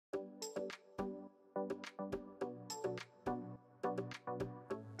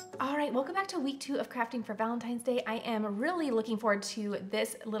All right, welcome back to week 2 of crafting for Valentine's Day. I am really looking forward to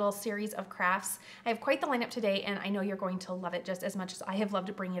this little series of crafts. I have quite the lineup today, and I know you're going to love it just as much as I have loved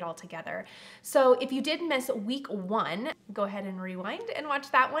to bring it all together. So if you did miss week 1, go ahead and rewind and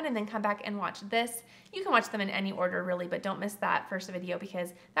watch that one, and then come back and watch this. You can watch them in any order really, but don't miss that first video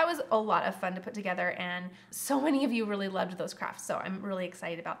because that was a lot of fun to put together, and so many of you really loved those crafts, so I'm really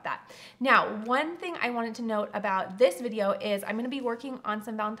excited about that. Now, one thing I wanted to note about this video is I'm going to be working on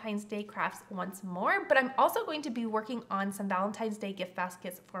some Valentine's Day crafts once more, but I'm also going to be working on some Valentine's Day gift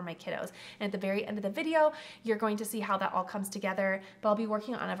baskets for my kiddos. And at the very end of the video, you're going to see how that all comes together, but I'll be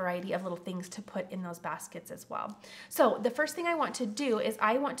working on a variety of little things to put in those baskets as well. So the first thing I want to do is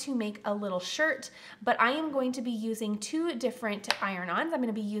I want to make a little shirt, but I am going to be using 2 different iron-ons. I'm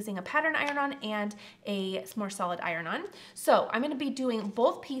going to be using a pattern iron-on and a more solid iron-on. So I'm going to be doing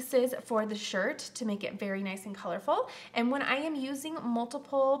both pieces for the shirt to make it very nice and colorful. And when I am using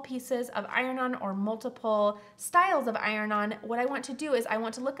multiple pieces of iron-on or multiple styles of iron-on, what I want to do is I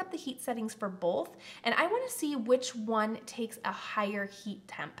want to look up the heat settings for both, and I want to see which one takes a higher heat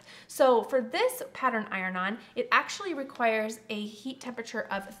temp. So for this pattern iron-on, it actually requires a heat temperature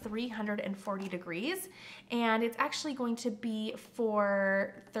of 340 degrees, and it's actually going to be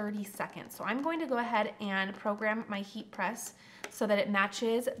for 30 seconds. So I'm going to go ahead and program my heat press so that it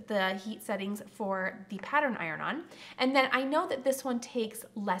matches the heat settings for the pattern iron-on. And then I know that this one takes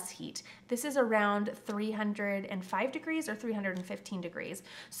less heat. This is around 305 degrees or 315 degrees.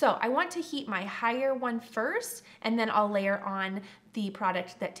 So I want to heat my higher one first, and then I'll layer on the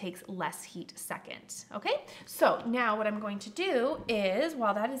product that takes less heat second. Okay, so now what I'm going to do is,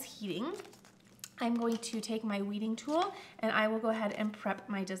 while that is heating, I'm going to take my weeding tool and I will go ahead and prep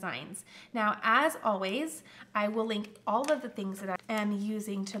my designs. Now, as always, I will link all of the things that I am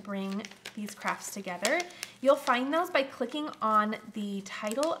using to bring these crafts together. You'll find those by clicking on the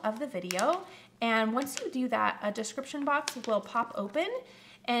title of the video. And once you do that, a description box will pop open,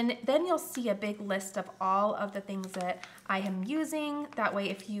 and then you'll see a big list of all of the things that I am using. That way,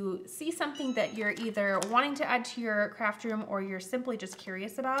 if you see something that you're either wanting to add to your craft room or you're simply just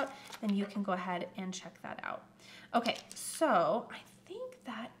curious about, then you can go ahead and check that out. Okay, so I think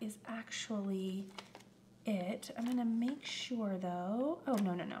that is actually it. I'm gonna make sure though. Oh,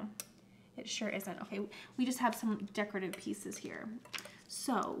 no. It sure isn't. Okay, we just have some decorative pieces here.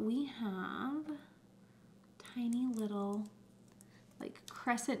 So we have tiny little like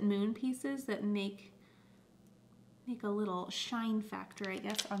crescent moon pieces that make a little shine factor, I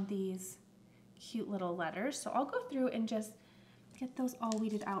guess, on these cute little letters. So I'll go through and just get those all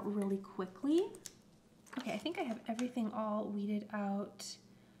weeded out really quickly. Okay, I think I have everything all weeded out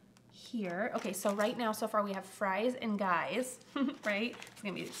here. Okay, so right now, so far we have fries and guys, right? It's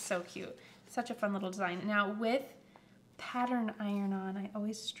gonna be so cute. Such a fun little design. Now with pattern iron-on, I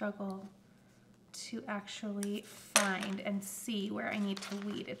always struggle to actually find and see where I need to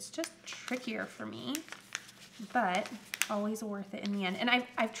weed. It's just trickier for me, but always worth it in the end. And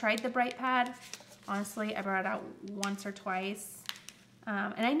I've tried the bright pad. Honestly, I brought it out once or twice.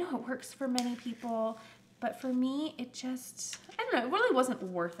 And I know it works for many people, but for me, it just, I don't know, it really wasn't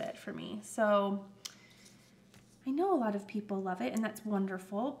worth it for me. So I know a lot of people love it, and that's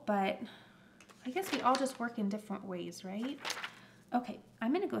wonderful, but I guess we all just work in different ways, right? Okay,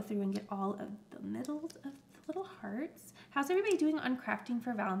 I'm gonna go through and get all of the middles of the little hearts. How's everybody doing on crafting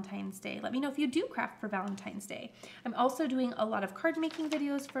for Valentine's Day? Let me know if you do craft for Valentine's Day. I'm also doing a lot of card making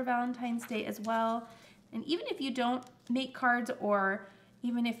videos for Valentine's Day as well. And even if you don't make cards, or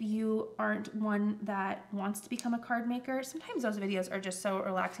even if you aren't one that wants to become a card maker, sometimes those videos are just so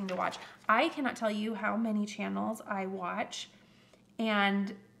relaxing to watch. I cannot tell you how many channels I watch,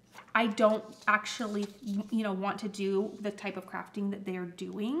 and I don't actually, want to do the type of crafting that they're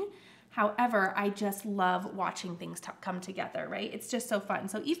doing. However, I just love watching things come together, right? It's just so fun.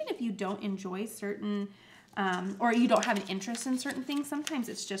 So even if you don't enjoy certain, or you don't have an interest in certain things, sometimes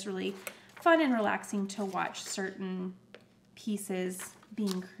it's just really fun and relaxing to watch certain pieces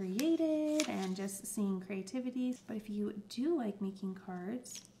being created and just seeing creativity. But if you do like making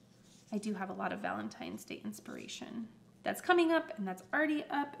cards, I do have a lot of Valentine's Day inspiration that's coming up, and that's already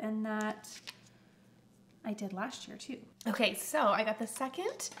up, and that I did last year too. Okay, so I got the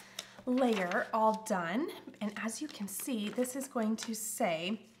second layer all done, and as you can see, this is going to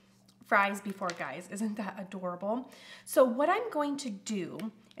say fries before guys. Isn't that adorable? So what I'm going to do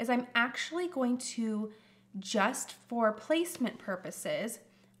is I'm actually going to, just for placement purposes,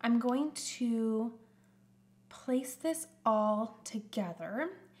 I'm going to place this all together.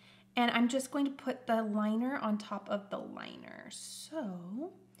 And I'm just going to put the liner on top of the liner.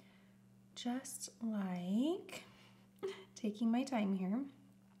 So just like taking my time here,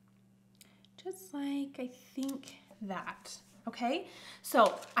 just like I think that, okay?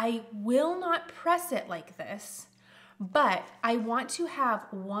 So I will not press it like this, but I want to have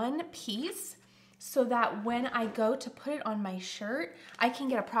one piece so that when I go to put it on my shirt, I can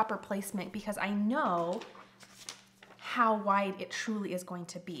get a proper placement because I know how wide it truly is going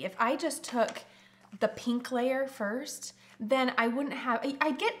to be. If I just took the pink layer first, then I wouldn't have,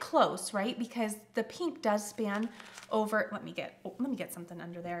 I'd get close, right? Because the pink does span over, let me get something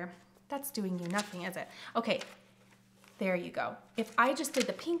under there. That's doing you nothing, is it? Okay, there you go. If I just did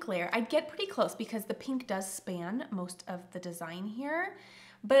the pink layer, I'd get pretty close because the pink does span most of the design here,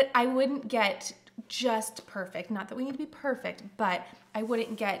 but I wouldn't get just perfect. Not that we need to be perfect, but I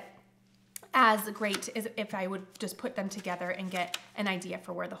wouldn't get as great as if I would just put them together and get an idea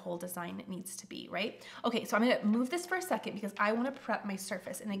for where the whole design needs to be, right? Okay, so I'm gonna move this for a second because I wanna prep my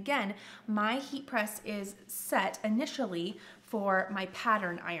surface. And again, my heat press is set initially for my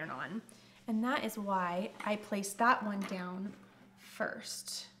pattern iron-on. And that is why I placed that one down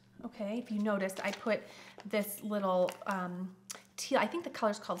first. Okay, if you noticed, I put this little teal, I think the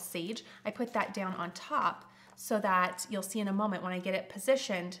color's called Sage. I put that down on top so that you'll see in a moment when I get it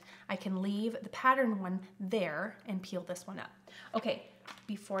positioned, I can leave the pattern one there and peel this one up. Okay,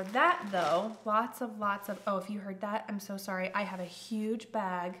 before that though, lots of, oh, if you heard that, I'm so sorry. I have a huge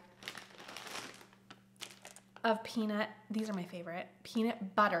bag of peanut, these are my favorite,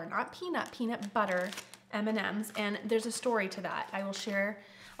 peanut butter, not peanut, peanut butter M&Ms, and there's a story to that. I'll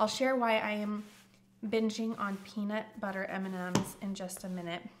share why I am binging on peanut butter M&Ms in just a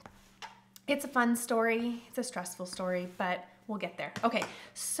minute. It's a fun story, it's a stressful story, but we'll get there. Okay,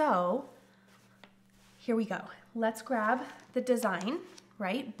 so here we go. Let's grab the design,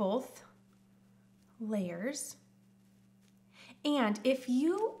 right? Both layers. And if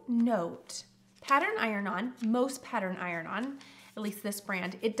you note, pattern iron-on, most pattern iron-on, at least this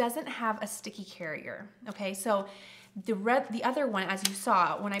brand, it doesn't have a sticky carrier, okay? So the other one, as you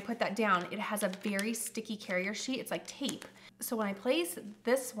saw, when I put that down, it has a very sticky carrier sheet. It's like tape. So when I place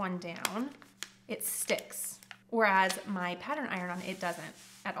this one down, it sticks, whereas my pattern iron-on, it doesn't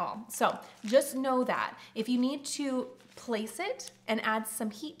at all. So just know that. If you need to place it and add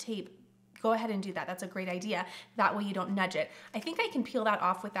some heat tape, go ahead and do that. That's a great idea. That way you don't nudge it. I think I can peel that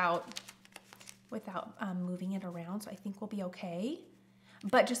off without moving it around, so I think we'll be okay.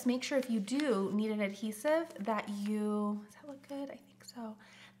 But just make sure if you do need an adhesive that you, does that look good? I think so.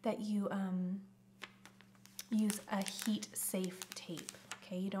 That you use a heat safe tape,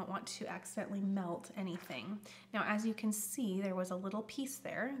 okay? You don't want to accidentally melt anything. Now, as you can see, there was a little piece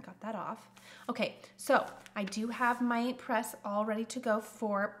there, got that off. Okay, so I do have my press all ready to go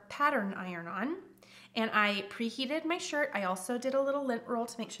for pattern iron-on. And I preheated my shirt. I also did a little lint roll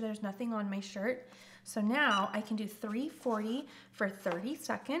to make sure there's nothing on my shirt. So now I can do 340 for 30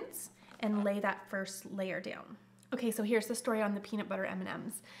 seconds and lay that first layer down. Okay, so here's the story on the peanut butter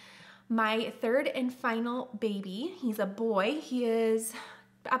M&Ms. My third and final baby, he's a boy. He is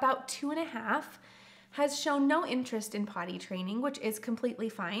about 2.5, has shown no interest in potty training, which is completely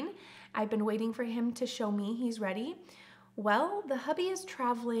fine. I've been waiting for him to show me he's ready. Well, the hubby is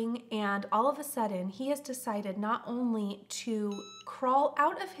traveling and all of a sudden he has decided not only to crawl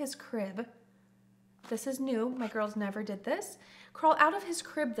out of his crib, this is new, my girls never did this, crawl out of his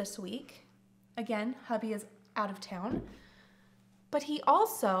crib this week. Again, hubby is out of town, but he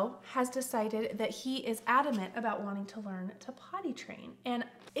also has decided that he is adamant about wanting to learn to potty train. And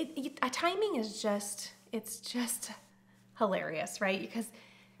timing is just, it's just hilarious, right? Because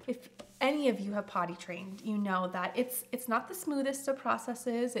if any of you have potty trained, you know that it's not the smoothest of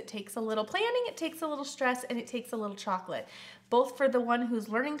processes. It takes a little planning, it takes a little stress, and it takes a little chocolate. Both for the one who's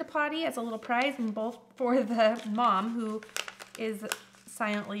learning to potty as a little prize, and both for the mom who is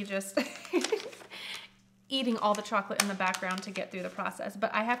silently just eating all the chocolate in the background to get through the process.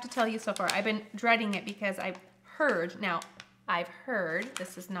 But I have to tell you so far, I've been dreading it because I've heard,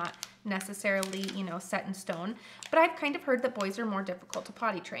 this is not necessarily, you know, set in stone, but I've kind of heard that boys are more difficult to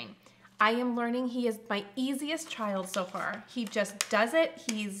potty train. I am learning he is my easiest child so far. He just does it.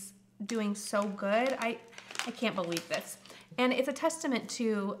 He's doing so good. I can't believe this. And it's a testament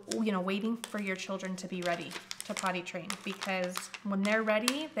to, you know, waiting for your children to be ready to potty train, because when they're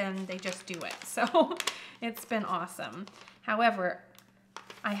ready, then they just do it. So it's been awesome. However,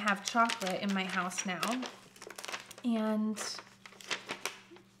 I have chocolate in my house now, and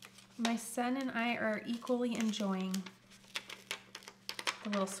my son and I are equally enjoying the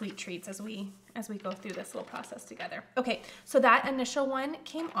little sweet treats as we as we go through this little process together. Okay, so that initial one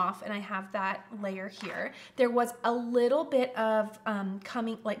came off and I have that layer here. There was a little bit of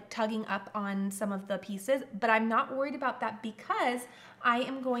tugging up on some of the pieces, but I'm not worried about that because I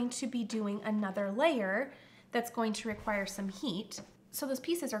am going to be doing another layer that's going to require some heat. So those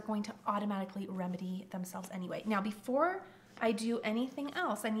pieces are going to automatically remedy themselves anyway. Now, before I do anything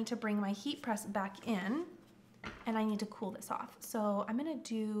else, I need to bring my heat press back in and I need to cool this off. So I'm gonna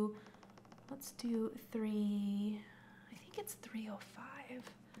do, let's do I think it's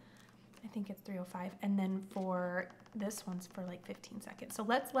 305. I think it's 305. And then for this one's for like 15 seconds. So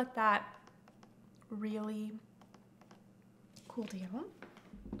let's let that really cool down.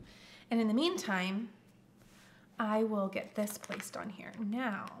 And in the meantime, I will get this placed on here.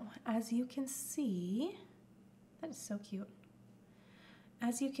 Now, as you can see, that is so cute.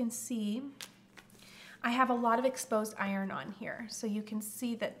 As you can see, I have a lot of exposed iron on here. So you can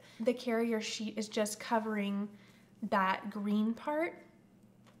see that the carrier sheet is just covering that green part.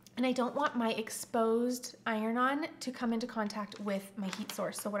 And I don't want my exposed iron-on to come into contact with my heat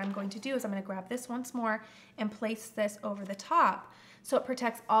source. So what I'm going to do is I'm going to grab this once more and place this over the top so it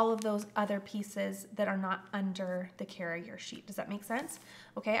protects all of those other pieces that are not under the carrier sheet. Does that make sense?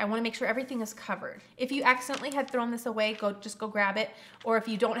 Okay, I want to make sure everything is covered. If you accidentally had thrown this away, just go grab it. Or if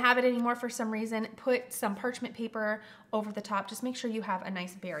you don't have it anymore for some reason, put some parchment paper over the top. Just make sure you have a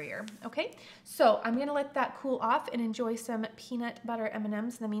nice barrier. Okay, so I'm gonna let that cool off and enjoy some peanut butter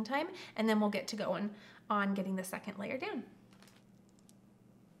M&Ms in the meantime, and then we'll get to going on getting the second layer down.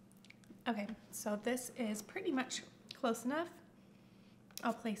 Okay, so this is pretty much close enough.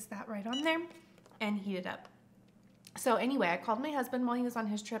 I'll place that right on there and heat it up. So anyway, I called my husband while he was on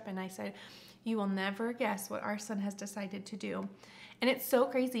his trip and I said, you will never guess what our son has decided to do. And it's so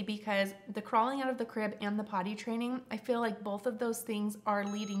crazy because the crawling out of the crib and the potty training, I feel like both of those things are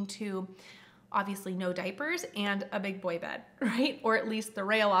leading to obviously no diapers and a big boy bed, right? Or at least the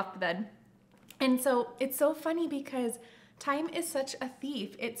rail off the bed. And so it's so funny because time is such a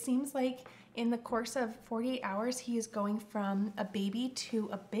thief. It seems like in the course of 48 hours, he is going from a baby to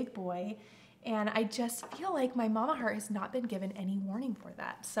a big boy. And I just feel like my mama heart has not been given any warning for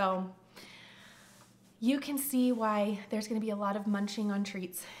that. So you can see why there's gonna be a lot of munching on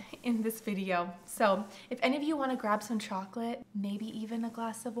treats in this video. So if any of you wanna grab some chocolate, maybe even a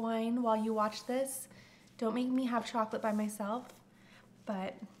glass of wine while you watch this, don't make me have chocolate by myself,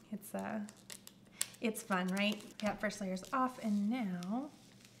 but it's fun, right? That first layer's off and now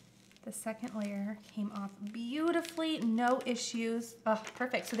the second layer came off beautifully, no issues. Oh,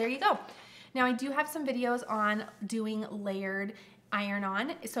 perfect, so there you go. Now I do have some videos on doing layered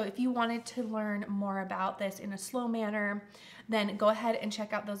iron-on, so if you wanted to learn more about this in a slow manner, then go ahead and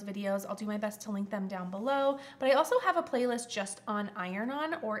check out those videos. I'll do my best to link them down below, but I also have a playlist just on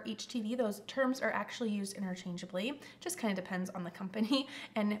iron-on or HTV. Those terms are actually used interchangeably, just kind of depends on the company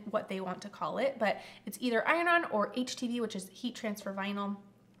and what they want to call it, but it's either iron-on or HTV, which is heat transfer vinyl.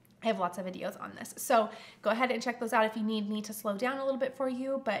 I have lots of videos on this. So go ahead and check those out if you need me to slow down a little bit for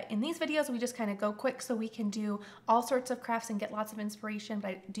you. But in these videos, we just kind of go quick so we can do all sorts of crafts and get lots of inspiration, but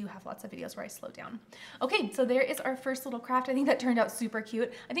I do have lots of videos where I slow down. Okay, so there is our first little craft. I think that turned out super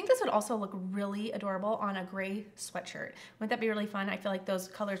cute. I think this would also look really adorable on a gray sweatshirt. Wouldn't that be really fun? I feel like those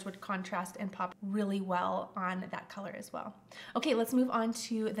colors would contrast and pop really well on that color as well. Okay, let's move on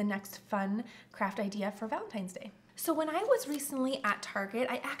to the next fun craft idea for Valentine's Day. So when I was recently at Target,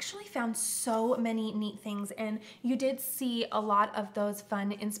 I actually found so many neat things, and you did see a lot of those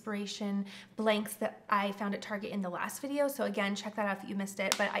fun inspiration blanks that I found at Target in the last video. So again, check that out if you missed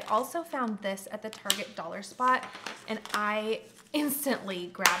it. But I also found this at the Target dollar spot and I instantly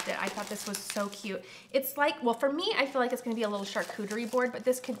grabbed it. I thought this was so cute. It's like, well, for me, I feel like it's gonna be a little charcuterie board, but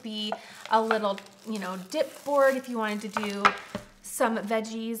this could be a little, you know, dip board if you wanted to do some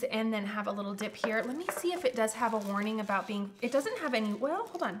veggies and then have a little dip here. Let me see if it does have a warning about being, it doesn't have any, well,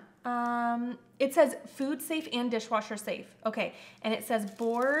 hold on. It says food safe and dishwasher safe. Okay, and it says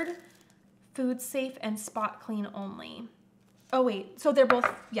board, food safe, and spot clean only. Oh wait, so they're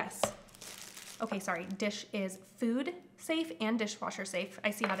both, yes. Okay, sorry, dish is food safe and dishwasher safe.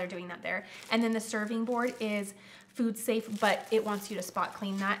 I see how they're doing that there. And then the serving board is food safe, but it wants you to spot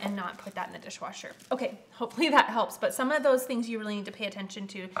clean that and not put that in the dishwasher. Okay, hopefully that helps, but some of those things you really need to pay attention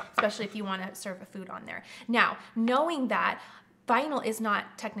to, especially if you want to serve a food on there. Now, knowing that, vinyl is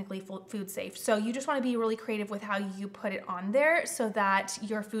not technically food safe, so you just want to be really creative with how you put it on there so that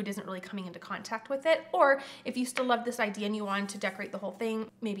your food isn't really coming into contact with it. Or if you still love this idea and you wanted to decorate the whole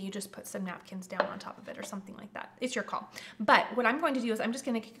thing, maybe you just put some napkins down on top of it or something like that. It's your call. But what I'm going to do is I'm just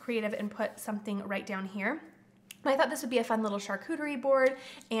going to get creative and put something right down here. But I thought this would be a fun little charcuterie board,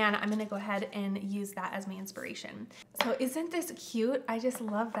 and I'm gonna go ahead and use that as my inspiration. So isn't this cute? I just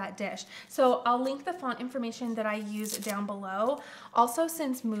love that dish. So I'll link the font information that I use down below. Also,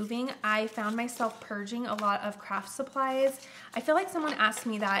 since moving, I found myself purging a lot of craft supplies. I feel like someone asked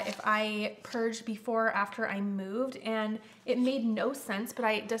me that if I purged before or after I moved, and it made no sense, but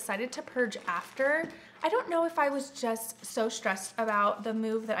I decided to purge after. I don't know if I was just so stressed about the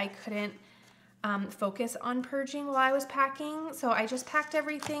move that I couldn't focus on purging while I was packing. So I just packed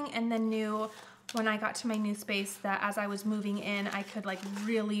everything and then knew when I got to my new space that as I was moving in, I could like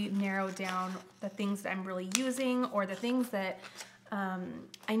really narrow down the things that I'm really using, or the things that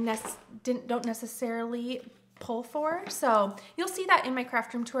don't necessarily pull for. So you'll see that in my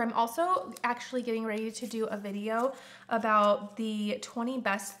craft room tour. I'm also actually getting ready to do a video about the 20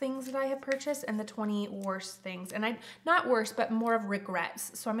 best things that I have purchased and the 20 worst things. And not worst, but more of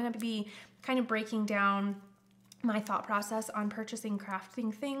regrets. So I'm going to be kind of breaking down my thought process on purchasing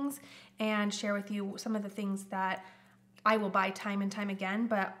crafting things and share with you some of the things that I will buy time and time again,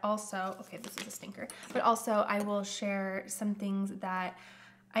 but also, okay, this is a stinker, but also I will share some things that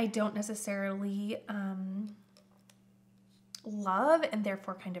I don't necessarily love and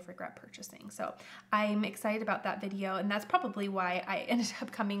therefore kind of regret purchasing. So I'm excited about that video, and that's probably why I ended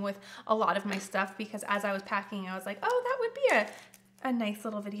up coming with a lot of my stuff, because as I was packing, I was like, oh, that would be a nice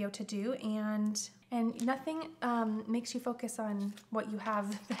little video to do, and nothing makes you focus on what you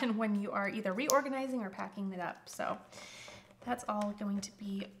have than when you are either reorganizing or packing it up. So that's all going to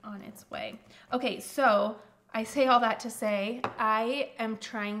be on its way. Okay, so I say all that to say I am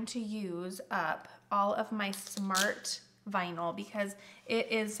trying to use up all of my smart vinyl because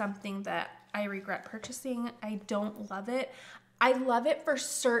it is something that I regret purchasing. I don't love it. I love it for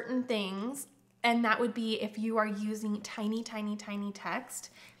certain things, and that would be if you are using tiny, tiny, tiny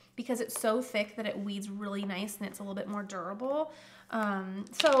text, because it's so thick that it weeds really nice and it's a little bit more durable.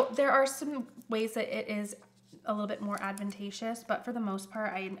 So there are some ways that it is a little bit more advantageous, but for the most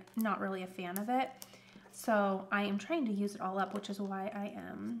part, I'm not really a fan of it. So I am trying to use it all up, which is why I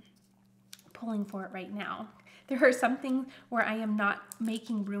am pulling for it right now. There are some things where I am not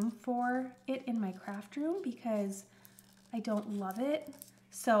making room for it in my craft room because I don't love it.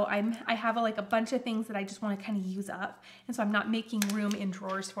 So I have like a bunch of things that I just want to kind of use up. And so I'm not making room in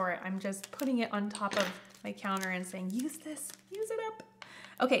drawers for it. I'm just putting it on top of my counter and saying, use this, use it up.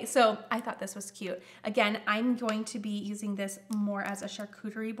 Okay, so I thought this was cute. Again, I'm going to be using this more as a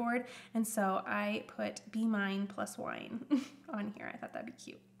charcuterie board. And so I put Be Mine plus wine on here. I thought that'd be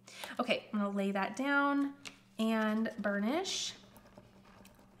cute. Okay, I'm gonna lay that down and burnish.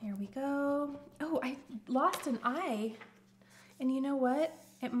 There we go. Oh, I lost an eye. And you know what?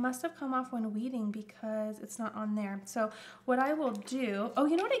 It must have come off when weeding because it's not on there. So what I will do, oh,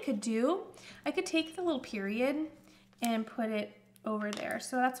 you know what I could do? I could take the little period and put it over there.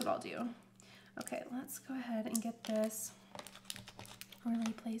 So that's what I'll do. Okay, let's go ahead and get this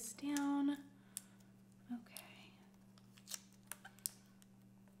really placed down. Okay.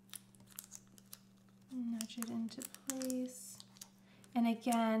 Nudge it into place. And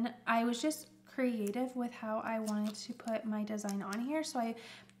again, I was just creative with how I wanted to put my design on here. So I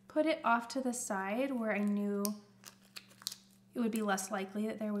put it off to the side where I knew it would be less likely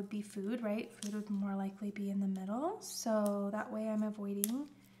that there would be food, right? Food would more likely be in the middle. So that way I'm avoiding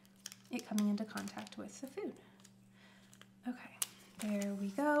it coming into contact with the food. Okay, there we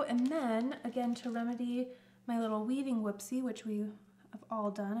go. And then again, to remedy my little weaving whoopsie, which we have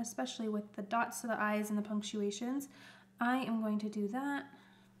all done, especially with the dots to the eyes and the punctuations, I am going to do that.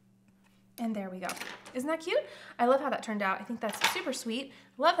 And there we go. Isn't that cute? I love how that turned out. I think that's super sweet.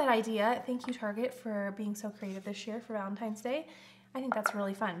 Love that idea. Thank you, Target, for being so creative this year for Valentine's Day. I think that's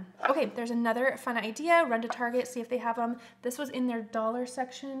really fun. Okay, there's another fun idea. Run to Target, see if they have them. This was in their dollar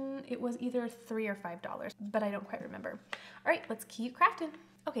section. It was either $3 or $5, but I don't quite remember. All right, let's keep crafting.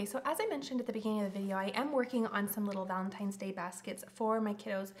 Okay, so as I mentioned at the beginning of the video, I am working on some little Valentine's Day baskets for my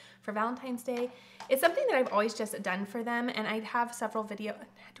kiddos for Valentine's Day. It's something that I've always just done for them, and I have several videos.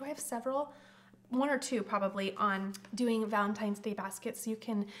 Do I have several? One or two probably on doing Valentine's Day baskets, so you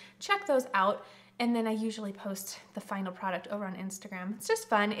can check those out. And then I usually post the final product over on Instagram. It's just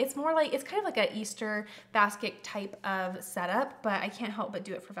fun. It's more like, it's kind of like an Easter basket type of setup, but I can't help but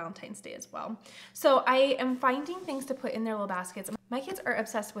do it for Valentine's Day as well. So I am finding things to put in their little baskets. My kids are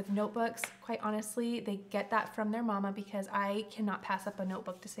obsessed with notebooks. Quite honestly, they get that from their mama because I cannot pass up a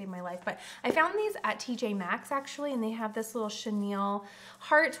notebook to save my life. But I found these at Maxx actually, and they have this little chenille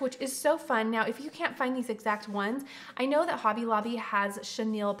heart, which is so fun. Now, if you can't find these exact ones, I know that Hobby Lobby has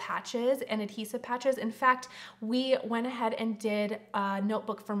chenille patches and adhesive patches. In fact, we went ahead and did a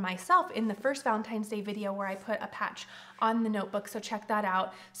notebook for myself in the first Valentine's Day video where I put a patch on the notebook, so check that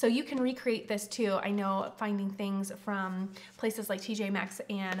out. So you can recreate this too. I know finding things from places like Maxx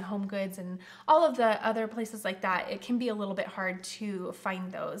and Home Goods and all of the other places like that, it can be a little bit hard to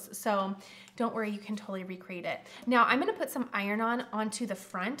find those. So don't worry, you can totally recreate it. Now I'm gonna put some iron-on onto the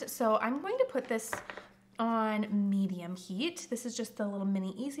front. So I'm going to put this on medium heat. This is just the little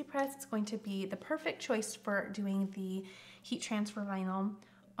mini easy press. It's going to be the perfect choice for doing the heat transfer vinyl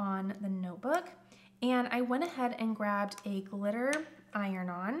on the notebook. And I went ahead and grabbed a glitter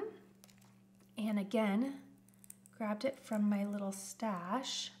iron-on, and again, grabbed it from my little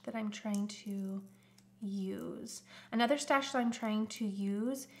stash that I'm trying to use. Another stash that I'm trying to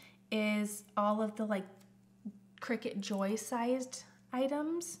use is all of the like Cricut Joy sized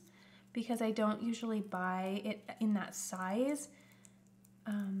items because I don't usually buy it in that size.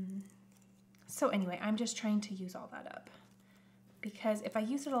 So anyway, I'm just trying to use all that up, because if I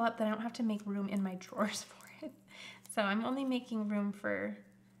use it all up, then I don't have to make room in my drawers for it. So I'm only making room for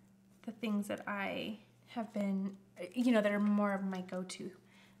the things that I have been, you know, that are more of my go-to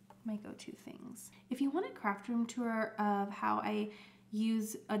things. If you want a craft room tour of how I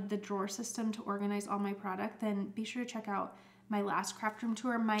use the drawer system to organize all my product, then be sure to check out my last craft room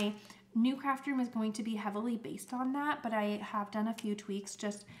tour. My new craft room is going to be heavily based on that, but I have done a few tweaks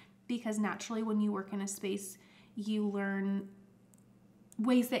just because naturally when you work in a space, you learn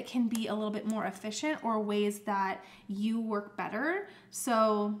ways that can be a little bit more efficient or ways that you work better.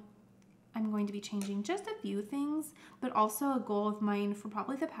 So I'm going to be changing just a few things, but also a goal of mine for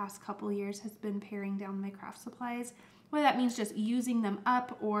probably the past couple of years has been paring down my craft supplies. Whether that means just using them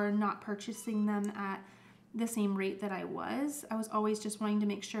up or not purchasing them at the same rate that I was always just wanting to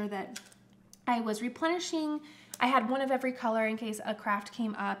make sure that I was replenishing. I had one of every color in case a craft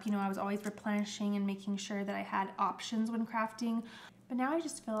came up. You know, I was always replenishing and making sure that I had options when crafting. But now I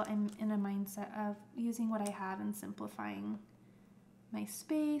just feel I'm in a mindset of using what I have and simplifying my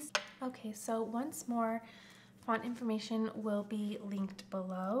space. Okay, so once more, font information will be linked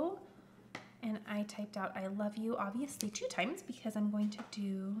below. And I typed out I love you, obviously 2 times because I'm going to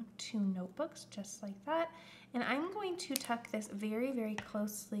do 2 notebooks just like that. And I'm going to tuck this very, very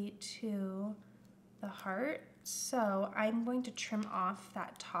closely to the heart. So I'm going to trim off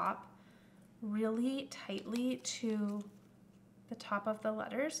that top really tightly to the top of the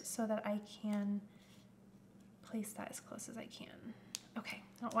letters so that I can place that as close as I can. Okay,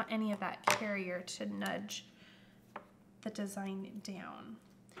 I don't want any of that carrier to nudge the design down.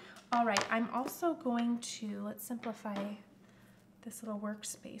 All right, I'm also going to, let's simplify this little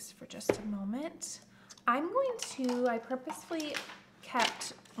workspace for just a moment. I purposefully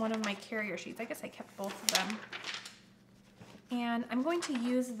kept one of my carrier sheets. I guess I kept both of them. And I'm going to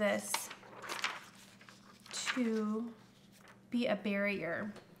use this to be a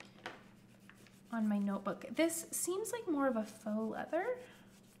barrier on my notebook. This seems like more of a faux leather,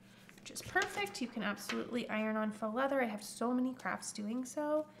 which is perfect. You can absolutely iron on faux leather. I have so many crafts doing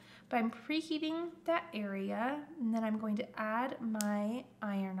so, but I'm preheating that area, and then I'm going to add my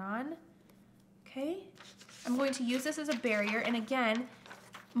iron-on. Okay, I'm going to use this as a barrier, and again,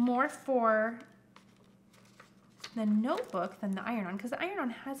 more for the notebook than the iron-on, because the iron-on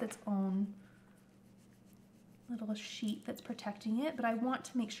has its own little sheet that's protecting it, but I want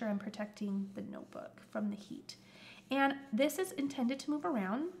to make sure I'm protecting the notebook from the heat. And this is intended to move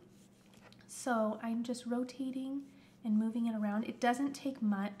around, so I'm just rotating and moving it around. It doesn't take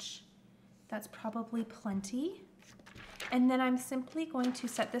much. That's probably plenty. And then I'm simply going to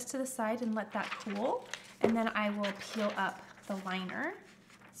set this to the side and let that cool, and then I will peel up the liner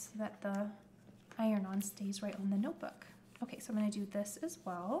so that the iron-on stays right on the notebook. Okay, so I'm going to do this as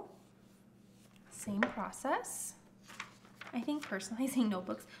well. Same process. I think personalizing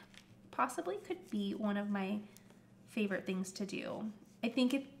notebooks possibly could be one of my favorite things to do. I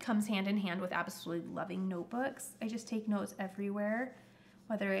think it comes hand in hand with absolutely loving notebooks. I just take notes everywhere,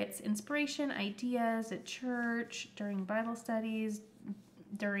 whether it's inspiration, ideas at church, during Bible studies,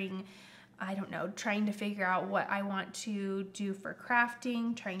 during, I don't know, trying to figure out what I want to do for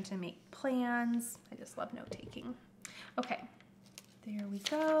crafting, trying to make plans. I just love note taking. Okay, there we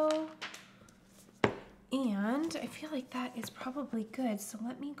go. And I feel like that is probably good. So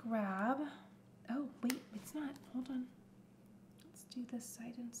let me grab, oh wait, it's not, hold on. Let's do this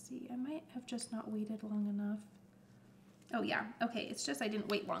side and see. I might have just not waited long enough. Oh yeah, okay, it's just I didn't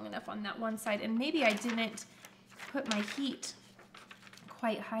wait long enough on that one side, and maybe I didn't put my heat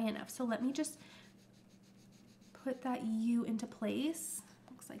quite high enough. So let me just put that U into place.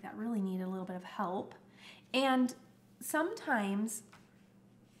 Looks like that really needed a little bit of help. And sometimes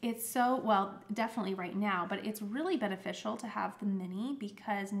it's so, well, definitely right now, but it's really beneficial to have the mini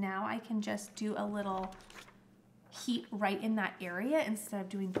because now I can just do a little heat right in that area instead of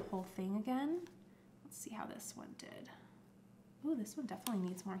doing the whole thing again. Let's see how this one did. Ooh, this one definitely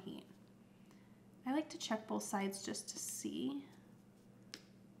needs more heat. I like to check both sides just to see.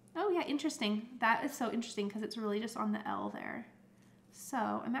 Oh yeah, interesting. That is so interesting because it's really just on the L there. So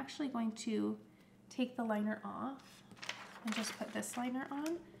I'm actually going to take the liner off and just put this liner on.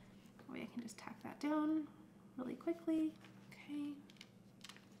 That way I can just tack that down really quickly. Okay.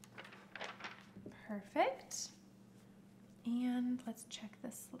 Perfect. And let's check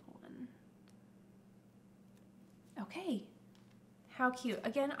this little one. Okay. How cute.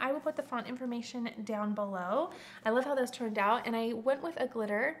 Again, I will put the font information down below. I love how this turned out, and I went with a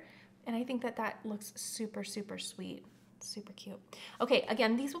glitter, and I think that that looks super, super sweet. Super cute. Okay,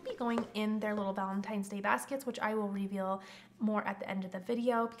 again, these will be going in their little Valentine's Day baskets, which I will reveal more at the end of the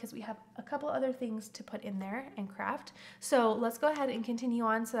video because we have a couple other things to put in there and craft. So let's go ahead and continue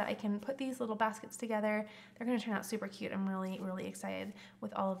on so that I can put these little baskets together. They're going to turn out super cute. I'm really, really excited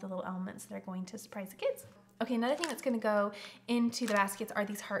with all of the little elements that are going to surprise the kids. Okay, another thing that's gonna go into the baskets are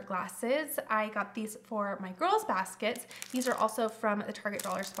these heart glasses. I got these for my girls' baskets. These are also from the Target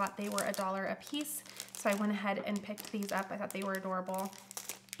dollar spot. They were $1 a piece, so I went ahead and picked these up. I thought they were adorable.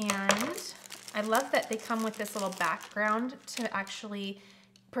 And I love that they come with this little background to actually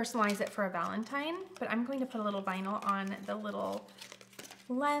personalize it for a Valentine, but I'm going to put a little vinyl on the little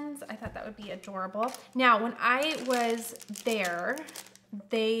lens. I thought that would be adorable. Now, when I was there,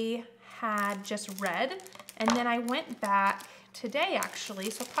 they had just red, and then I went back today actually,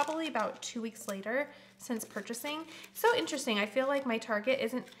 so probably about 2 weeks later since purchasing. So interesting. I feel like my Target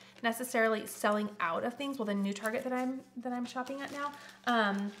isn't necessarily selling out of things. Well, the new Target that I'm shopping at now,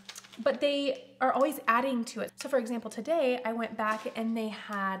 but they are always adding to it. So for example, today I went back and they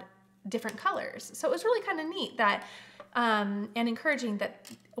had different colors. So it was really kind of neat that and encouraging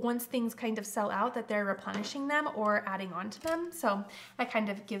that once things kind of sell out that they're replenishing them or adding on to them. So that kind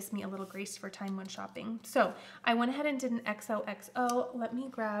of gives me a little grace for time when shopping. So I went ahead and did an XOXO. Let me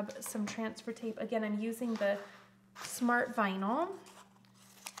grab some transfer tape. Again, I'm using the Smart Vinyl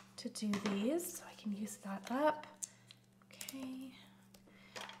to do these, so I can use that up. Okay,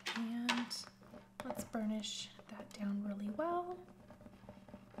 and let's burnish that down really well.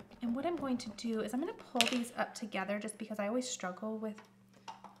 And what I'm going to do is I'm going to pull these up together just because I always struggle with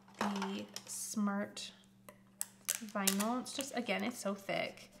the Smart Vinyl. It's just, again, it's so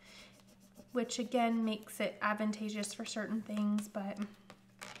thick, which again makes it advantageous for certain things, but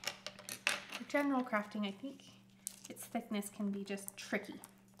for general crafting, I think its thickness can be just tricky.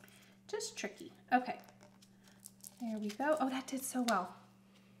 Just tricky. Okay, there we go. Oh, that did so well.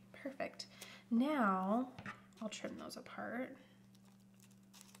 Perfect. Now I'll trim those apart.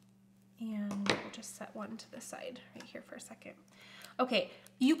 And we'll just set one to the side right here for a second. Okay,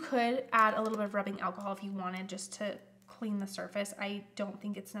 you could add a little bit of rubbing alcohol if you wanted just to clean the surface. I don't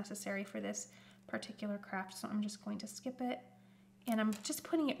think it's necessary for this particular craft, so I'm just going to skip it. And I'm just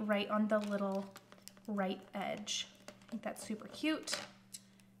putting it right on the little right edge. I think that's super cute.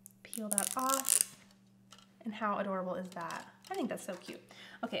 Peel that off. And how adorable is that? I think that's so cute.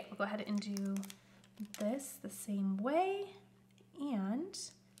 Okay, we'll go ahead and do this the same way. And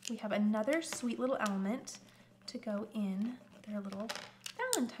we have another sweet little element to go in their little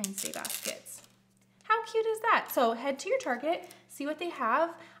Valentine's Day baskets. How cute is that? So head to your Target, see what they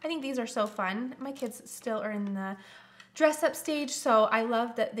have. I think these are so fun. My kids still are in the dress up stage, so I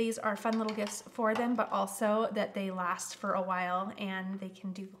love that these are fun little gifts for them, but also that they last for a while and they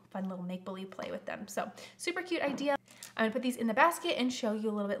can do fun little make-believe play with them. So super cute idea. I'm gonna put these in the basket and show you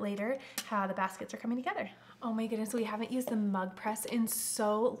a little bit later how the baskets are coming together. Oh my goodness, we haven't used the mug press in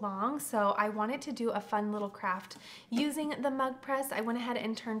so long, so I wanted to do a fun little craft using the mug press. I went ahead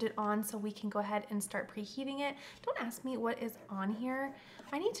and turned it on so we can go ahead and start preheating it. Don't ask me what is on here.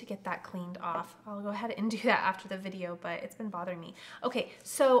 I need to get that cleaned off. I'll go ahead and do that after the video, but it's been bothering me. Okay,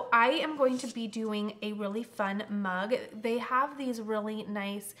 so I am going to be doing a really fun mug. They have these really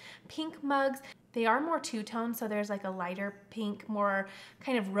nice pink mugs. They are more two-tone, so there's like a lighter pink, more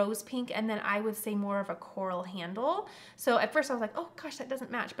kind of rose pink, and then I would say more of a coral handle. So at first I was like, oh gosh, that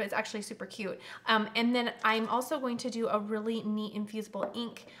doesn't match, but it's actually super cute. And then I'm also going to do a really neat infusible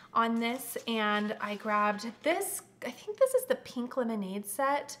ink on this, and I grabbed this I think this is the pink lemonade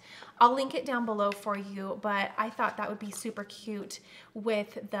set. I'll link it down below for you, but I thought that would be super cute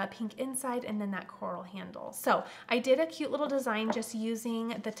with the pink inside and then that coral handle. So I did a cute little design just using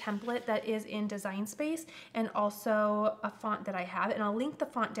the template that is in Design Space and also a font that I have, and I'll link the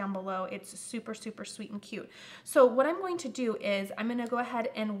font down below. It's super, super sweet and cute. So what I'm going to do is I'm gonna go ahead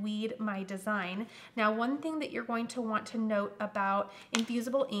and weed my design. Now, one thing that you're going to want to note about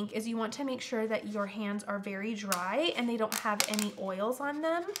infusible ink is you want to make sure that your hands are very dry and they don't have any oils on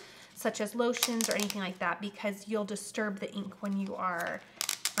them, such as lotions or anything like that, because you'll disturb the ink when you are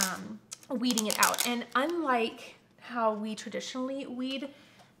weeding it out. And unlike how we traditionally weed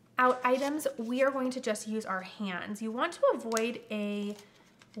out items, we are going to just use our hands. You want to avoid a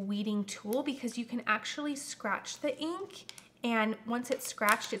weeding tool because you can actually scratch the ink, and once it's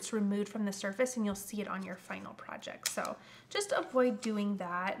scratched, it's removed from the surface and you'll see it on your final project. So just avoid doing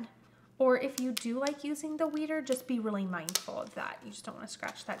that. Or if you do like using the weeder, just be really mindful of that. You just don't want to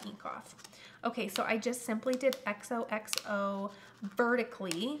scratch that ink off. Okay, so I just simply did XOXO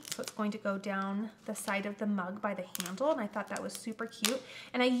vertically. So it's going to go down the side of the mug by the handle, and I thought that was super cute.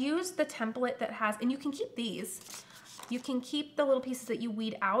 And I used the template that has, and you can keep these. You can keep the little pieces that you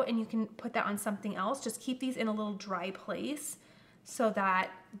weed out and you can put that on something else. Just keep these in a little dry place so that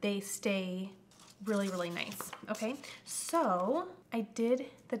they stay really, really nice. Okay, so I did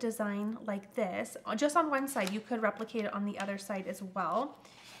the design like this, just on one side. You could replicate it on the other side as well.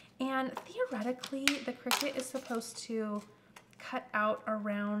 And theoretically, the Cricut is supposed to cut out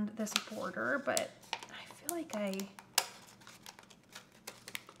around this border, but I feel like I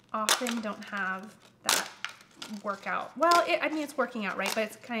often don't have that work out. Well, I mean, it's working out, right? But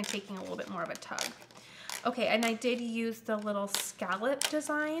it's kind of taking a little bit more of a tug. Okay, and I did use the little scallop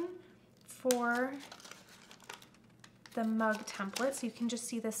design for the mug template, so you can just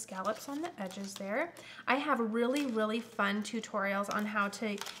see the scallops on the edges there. I have really, really fun tutorials on how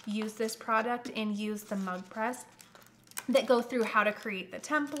to use this product and use the mug press that go through how to create the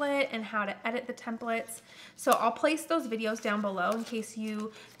template and how to edit the templates. So I'll place those videos down below in case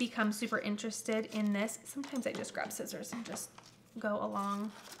you become super interested in this. Sometimes I just grab scissors and just go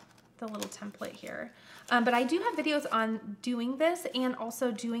along the little template here. But I do have videos on doing this and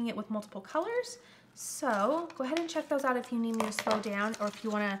also doing it with multiple colors. So go ahead and check those out if you need me to slow down or if you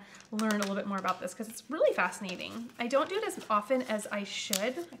want to learn a little bit more about this, because it's really fascinating. I don't do it as often as I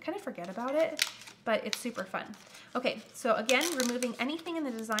should. I kind of forget about it, but it's super fun. Okay, so again, removing anything in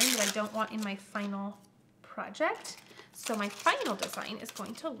the design that I don't want in my final project. So my final design is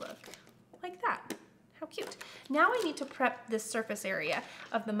going to look like that. How cute. Now I need to prep this surface area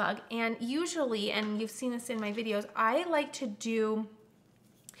of the mug, and usually, and you've seen this in my videos, I like to do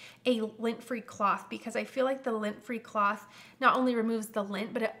a lint-free cloth because I feel like the lint-free cloth not only removes the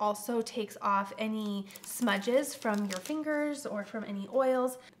lint, but it also takes off any smudges from your fingers or from any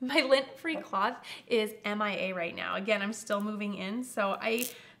oils. My lint-free cloth is MIA right now. Again, I'm still moving in, so I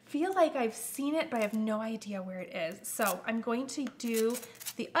feel like I've seen it, but I have no idea where it is. So I'm going to do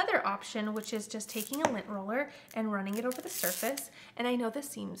the other option, which is just taking a lint roller and running it over the surface. And I know this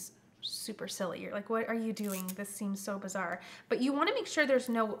seems super silly. You're like, what are you doing? This seems so bizarre. But you want to make sure there's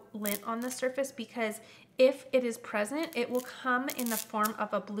no lint on the surface, because if it is present, it will come in the form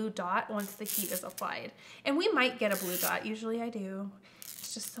of a blue dot once the heat is applied. And we might get a blue dot. Usually I do.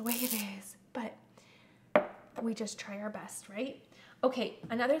 It's just the way it is. But we just try our best, right? Okay,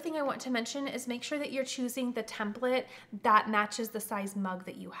 another thing I want to mention is make sure that you're choosing the template that matches the size mug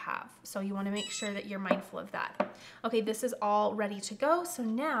that you have. So you want to make sure that you're mindful of that. Okay, this is all ready to go. So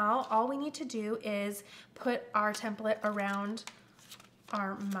now all we need to do is put our template around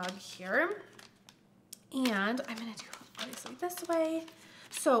our mug here. And I'm going to do it obviously this way.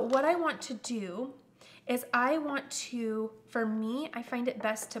 So what I want to do is I want to, for me, I find it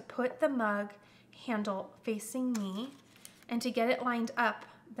best to put the mug handle facing me. And to get it lined up,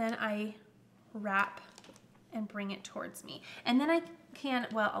 then I wrap and bring it towards me. And then I can,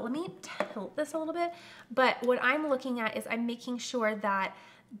 well, let me tilt this a little bit, but what I'm looking at is I'm making sure that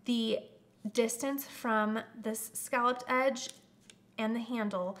the distance from this scalloped edge and the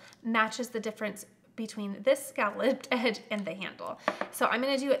handle matches the difference between this scalloped edge and the handle. So I'm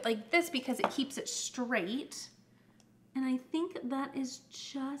gonna do it like this because it keeps it straight. And I think that is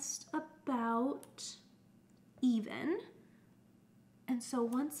just about even. And so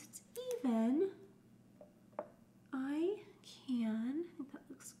once it's even, I think that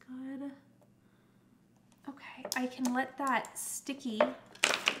looks good. Okay, I can let that sticky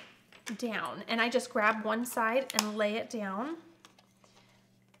down, and I just grab one side and lay it down.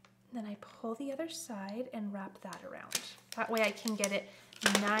 Then I pull the other side and wrap that around. That way I can get it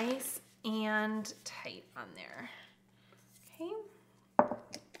nice and tight on there.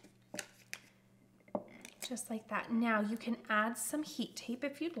 just like that. Now you can add some heat tape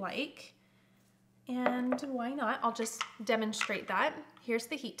if you'd like. And why not? I'll just demonstrate that. Here's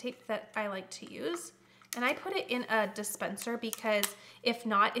the heat tape that I like to use. And I put it in a dispenser because if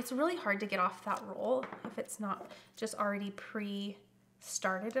not, it's really hard to get off that roll if it's not just already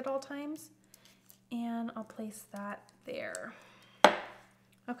pre-started at all times. And I'll place that there.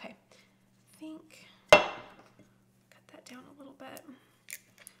 Okay, I think, cut that down a little bit.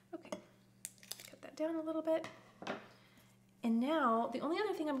 Okay, cut that down a little bit. And now the only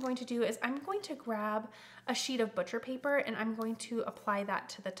other thing I'm going to do is I'm going to grab a sheet of butcher paper and I'm going to apply that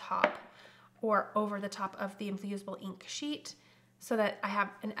to the top or over the top of the infusible ink sheet so that I have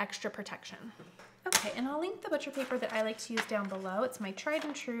an extra protection. Okay, and I'll link the butcher paper that I like to use down below. It's my tried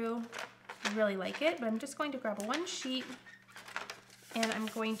and true. I really like it, but I'm just going to grab one sheet and I'm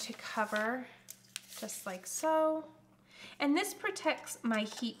going to cover just like so. And this protects my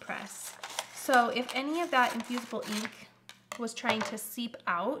heat press. So if any of that infusible ink was trying to seep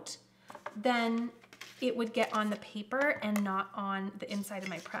out, then it would get on the paper and not on the inside of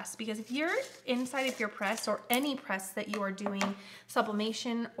my press. Because if you're inside of your press or any press that you are doing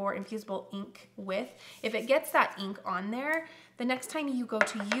sublimation or infusible ink with, if it gets that ink on there, the next time you go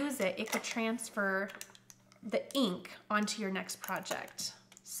to use it, it could transfer the ink onto your next project.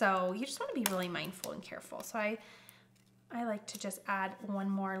 So you just want to be really mindful and careful. So I like to just add one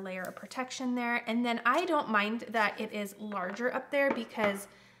more layer of protection there. And then I don't mind that it is larger up there because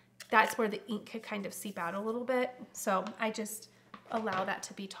that's where the ink could kind of seep out a little bit. So I just allow that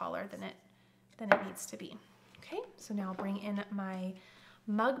to be taller than it needs to be. Okay, so now I'll bring in my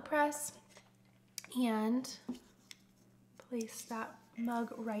mug press and place that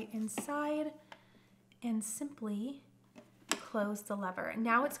mug right inside and simply close the lever.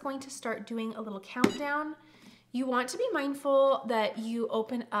 Now it's going to start doing a little countdown. You want to be mindful that you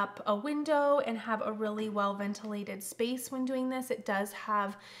open up a window and have a really well ventilated space when doing this. It does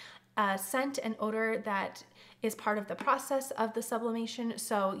have a scent and odor that is part of the process of the sublimation,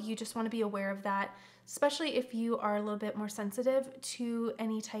 so you just want to be aware of that, especially if you are a little bit more sensitive to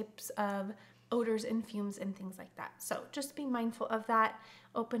any types of odors and fumes and things like that. So just be mindful of that.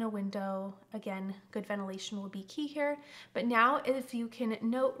 Open a window. Again, good ventilation will be key here. But now if you can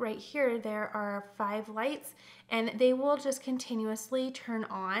note right here, there are 5 lights and they will just continuously turn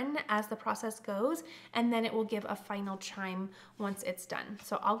on as the process goes, and then it will give a final chime once it's done.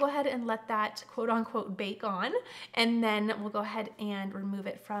 So I'll go ahead and let that quote unquote bake on, and then we'll go ahead and remove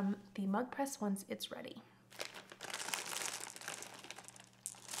it from the mug press once it's ready.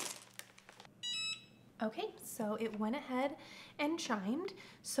 Okay, so it went ahead and chimed.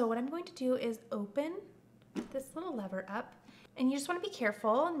 So what I'm going to do is open this little lever up, and you just want to be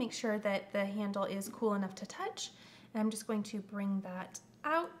careful and make sure that the handle is cool enough to touch. And I'm just going to bring that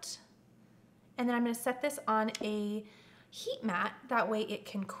out, and then I'm going to set this on a heat mat, that way it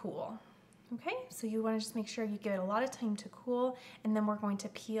can cool. Okay, so you want to just make sure you give it a lot of time to cool, and then we're going to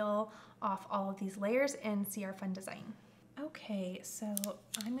peel off all of these layers and see our fun design. Okay, so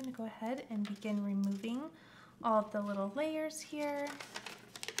I'm going to go ahead and begin removing all of the little layers here.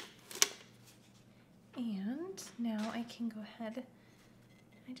 And now I can go ahead,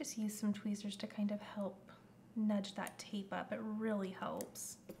 I just use some tweezers to kind of help nudge that tape up. It really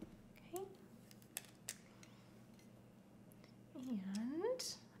helps. Okay. And,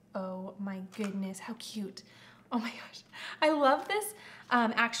 oh my goodness, how cute. Oh my gosh, I love this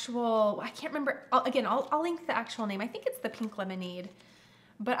actual, I can't remember, I'll link the actual name. I think it's the Pink Lemonade,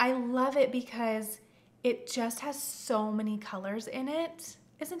 but I love it because it just has so many colors in it.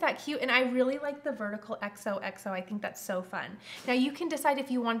 Isn't that cute? And I really like the vertical XOXO. I think that's so fun. Now you can decide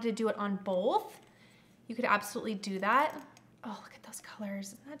if you wanted to do it on both. You could absolutely do that. Oh, look at those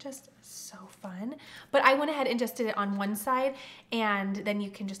colors. Isn't that just so fun? But I went ahead and just did it on one side, and then you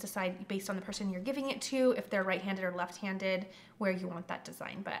can just decide based on the person you're giving it to, if they're right-handed or left-handed, where you want that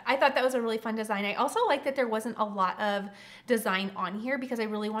design. But I thought that was a really fun design. I also like that there wasn't a lot of design on here because I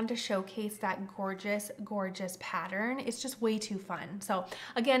really wanted to showcase that gorgeous, gorgeous pattern. It's just way too fun. So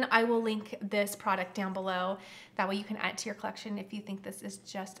again, I will link this product down below. That way you can add it to your collection if you think this is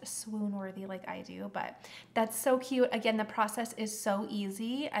just swoon-worthy like I do. But that's so cute. Again, the process is so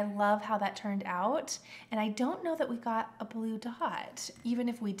easy. I love how that turned out. And I don't know that we got a blue dot. Even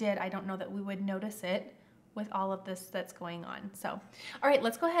if we did, I don't know that we would notice it with all of this that's going on. So, all right,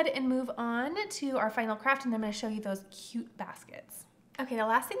 let's go ahead and move on to our final craft, and I'm gonna show you those cute baskets. Okay, the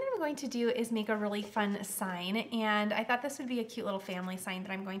last thing that I'm going to do is make a really fun sign, and I thought this would be a cute little family sign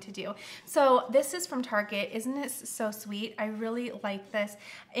that I'm going to do. So this is from Target. Isn't this so sweet? I really like this,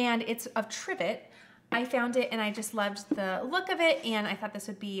 and it's of trivet. I found it and I just loved the look of it, and I thought this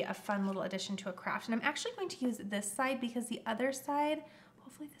would be a fun little addition to a craft. And I'm actually going to use this side because the other side,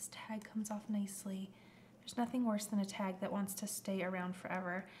 hopefully this tag comes off nicely. There's nothing worse than a tag that wants to stay around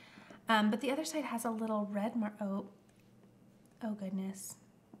forever. But the other side has a little red mark. Oh goodness.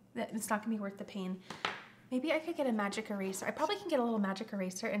 It's not gonna be worth the pain. Maybe I could get a magic eraser. I probably can get a little magic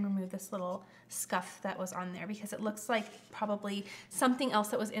eraser and remove this little scuff that was on there because it looks like probably something else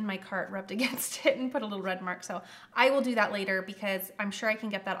that was in my cart rubbed against it and put a little red mark. So I will do that later because I'm sure I can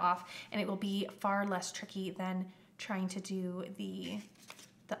get that off and it will be far less tricky than trying to do the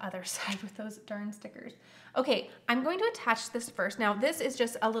other side with those darn stickers. Okay, I'm going to attach this first. Now this is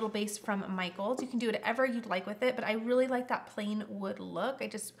just a little base from Michael's. You can do whatever you'd like with it, but I really like that plain wood look.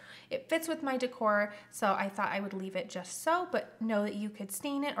 It fits with my decor, so I thought I would leave it just so, but know that you could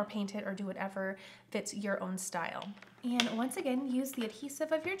stain it or paint it or do whatever fits your own style. And once again, use the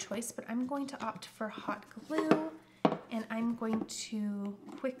adhesive of your choice, but I'm going to opt for hot glue, and I'm going to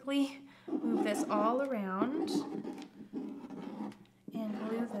quickly move this all around and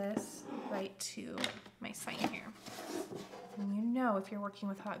glue this right to my sign here. And you know if you're working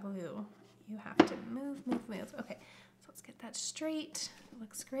with hot glue, you have to move, move, move. Okay, so let's get that straight. It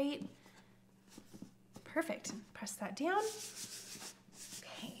looks great. Perfect. Press that down.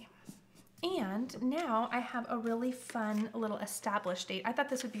 Okay. And now I have a really fun little established date. I thought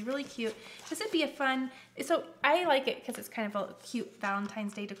this would be really cute. This would be a fun, so I like it because it's kind of a cute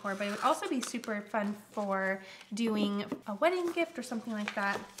Valentine's Day decor, but it would also be super fun for doing a wedding gift or something like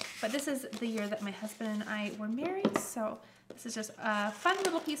that. But this is the year that my husband and I were married, so this is just a fun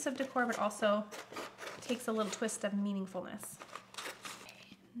little piece of decor, but also takes a little twist of meaningfulness.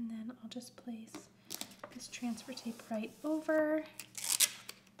 Okay, and then I'll just place this transfer tape right over.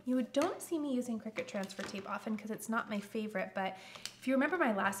 You don't see me using Cricut transfer tape often because it's not my favorite, but if you remember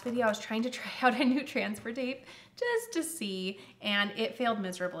my last video, I was trying to try out a new transfer tape just to see, and it failed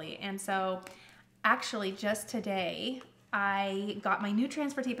miserably. And so actually just today, I got my new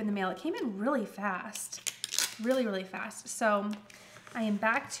transfer tape in the mail. It came in really fast, really, really fast. So I am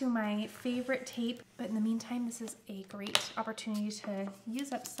back to my favorite tape, but in the meantime, this is a great opportunity to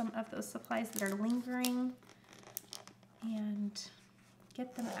use up some of those supplies that are lingering and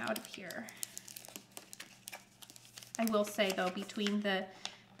get them out of here. I will say though, between the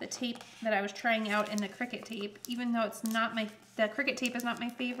tape that I was trying out and the Cricut tape, even though it's not the Cricut tape is not my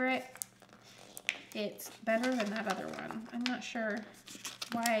favorite, it's better than that other one. I'm not sure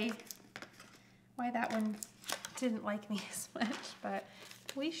why that one didn't like me as much, but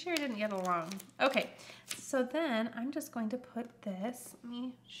we sure didn't get along. Okay, so then I'm just going to put this, let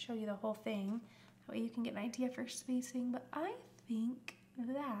me show you the whole thing, that way you can get an idea for spacing, but I think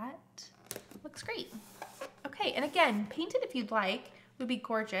that looks great. Okay, and again, paint it if you'd like, it would be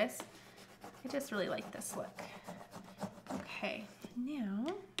gorgeous. I just really like this look. Okay, now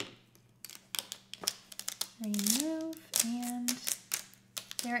remove, and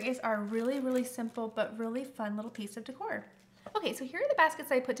there is our really, really simple but really fun little piece of decor. Okay, so here are the baskets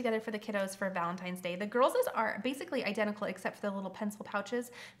I put together for the kiddos for Valentine's Day. The girls' are basically identical except for the little pencil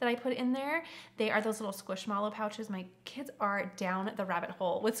pouches that I put in there. They are those little Squishmallow pouches. My kids are down the rabbit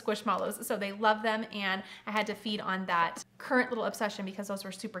hole with Squishmallows, so they love them, and I had to feed on that current little obsession because those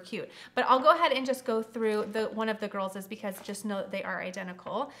were super cute. But I'll go ahead and just go through one of the girls' because just know that they are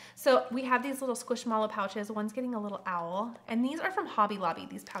identical. So we have these little Squishmallow pouches. One's getting a little owl, and these are from Hobby Lobby,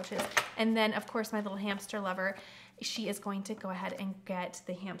 these pouches. And then, of course, my little hamster lover, she is going to go ahead and get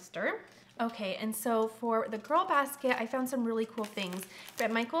the hamster. Okay, and so for the girl basket, I found some really cool things.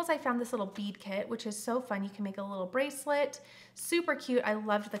 At Michael's, I found this little bead kit, which is so fun. You can make a little bracelet, super cute. I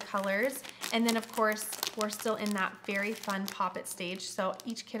loved the colors. And then of course, we're still in that very fun Pop-It stage. So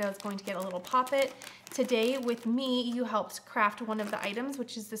each kiddo is going to get a little Pop-It. Today with me, you helped craft one of the items,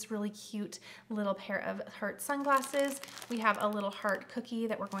 which is this really cute little pair of heart sunglasses. We have a little heart cookie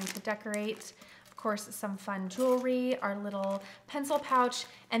that we're going to decorate. Of course, some fun jewelry, our little pencil pouch,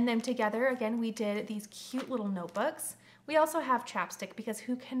 and then together, again, we did these cute little notebooks. We also have chapstick because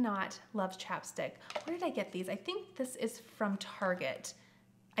who cannot love chapstick? Where did I get these? I think this is from Target.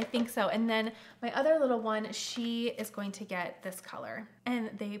 I think so. And then my other little one, she is going to get this color.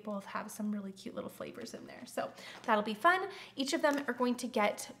 And they both have some really cute little flavors in there. So that'll be fun. Each of them are going to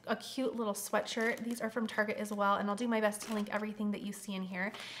get a cute little sweatshirt. These are from Target as well. And I'll do my best to link everything that you see in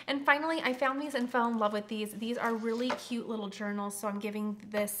here. And finally, I found these and fell in love with these. These are really cute little journals. So I'm giving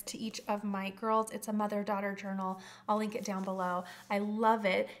this to each of my girls. It's a mother-daughter journal. I'll link it down below. I love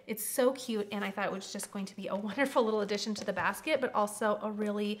it. It's so cute. And I thought it was just going to be a wonderful little addition to the basket, but also a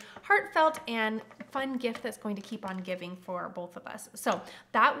really really heartfelt and fun gift that's going to keep on giving for both of us. So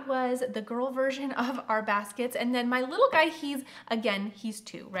that was the girl version of our baskets. And then my little guy, he's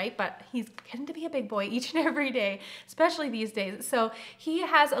 2, right? But he's getting to be a big boy each and every day, especially these days. So he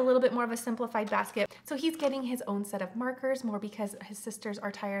has a little bit more of a simplified basket. So he's getting his own set of markers, more because his sisters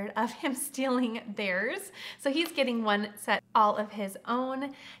are tired of him stealing theirs. So he's getting one set all of his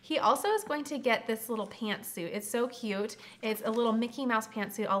own. He also is going to get this little pantsuit. It's so cute. It's a little Mickey Mouse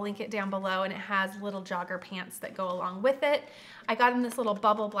pantsuit. I'll link it down below, and it has little jogger pants that go along with it. I got him this little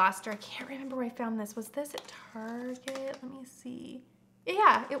bubble blaster. I can't remember where I found this. Was this at Target? Let me see.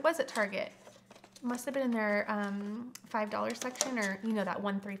 Yeah, it was at Target. Must have been in their $5 section, or that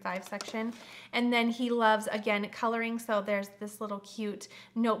 135 section. And then he loves, again, coloring. So there's this little cute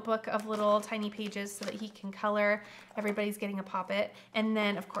notebook of little tiny pages so that he can color. Everybody's getting a Pop-It. And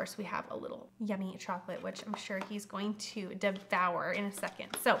then, of course, we have a little yummy chocolate, which I'm sure he's going to devour in a second.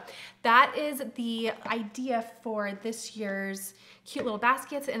 So that is the idea for this year's cute little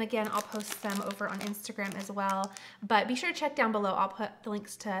baskets. And again, I'll post them over on Instagram as well. But be sure to check down below. I'll put the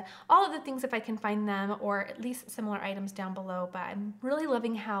links to all of the things if I can find them, or at least similar items down below. But I'm really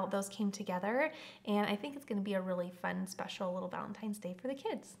loving how those came together, and I think it's going to be a really fun, special little Valentine's Day for the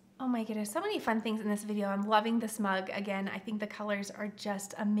kids. Oh my goodness, so many fun things in this video. I'm loving this mug. Again, I think the colors are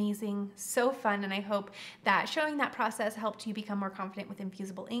just amazing, so fun, and I hope that showing that process helped you become more confident with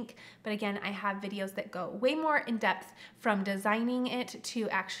infusible ink. But again, I have videos that go way more in depth, from designing it to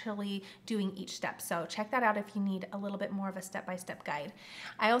actually doing each step. So check that out if you need a little bit more of a step-by-step guide.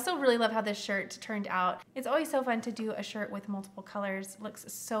 I also really love how this shirt turned out. It's always so fun to do a shirt with multiple colors. It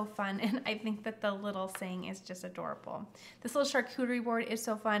looks so fun, and I think that the little saying is just adorable. This little charcuterie board is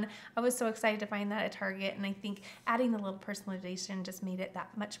so fun. I was so excited to find that at Target, and I think adding the little personalization just made it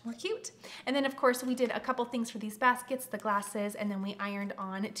that much more cute. And then, of course, we did a couple things for these baskets, the glasses, and then we ironed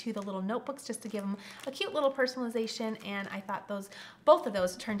on to the little notebooks just to give them a cute little personalization, and I thought both of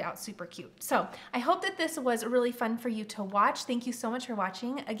those turned out super cute. So I hope that this was really fun for you to watch. Thank you so much for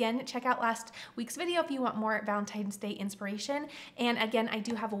watching. Again, check out last week's video if you want more Valentine's Day inspiration. And again, I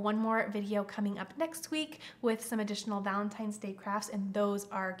do have one more video coming up next week with some additional Valentine's Day crafts, and those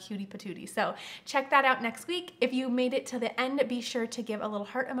are cutie patootie. So check that out next week. If you made it to the end, be sure to give a little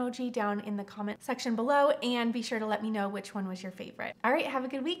heart emoji down in the comment section below, and be sure to let me know which one was your favorite. All right, have a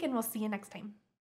good week, and we'll see you next time.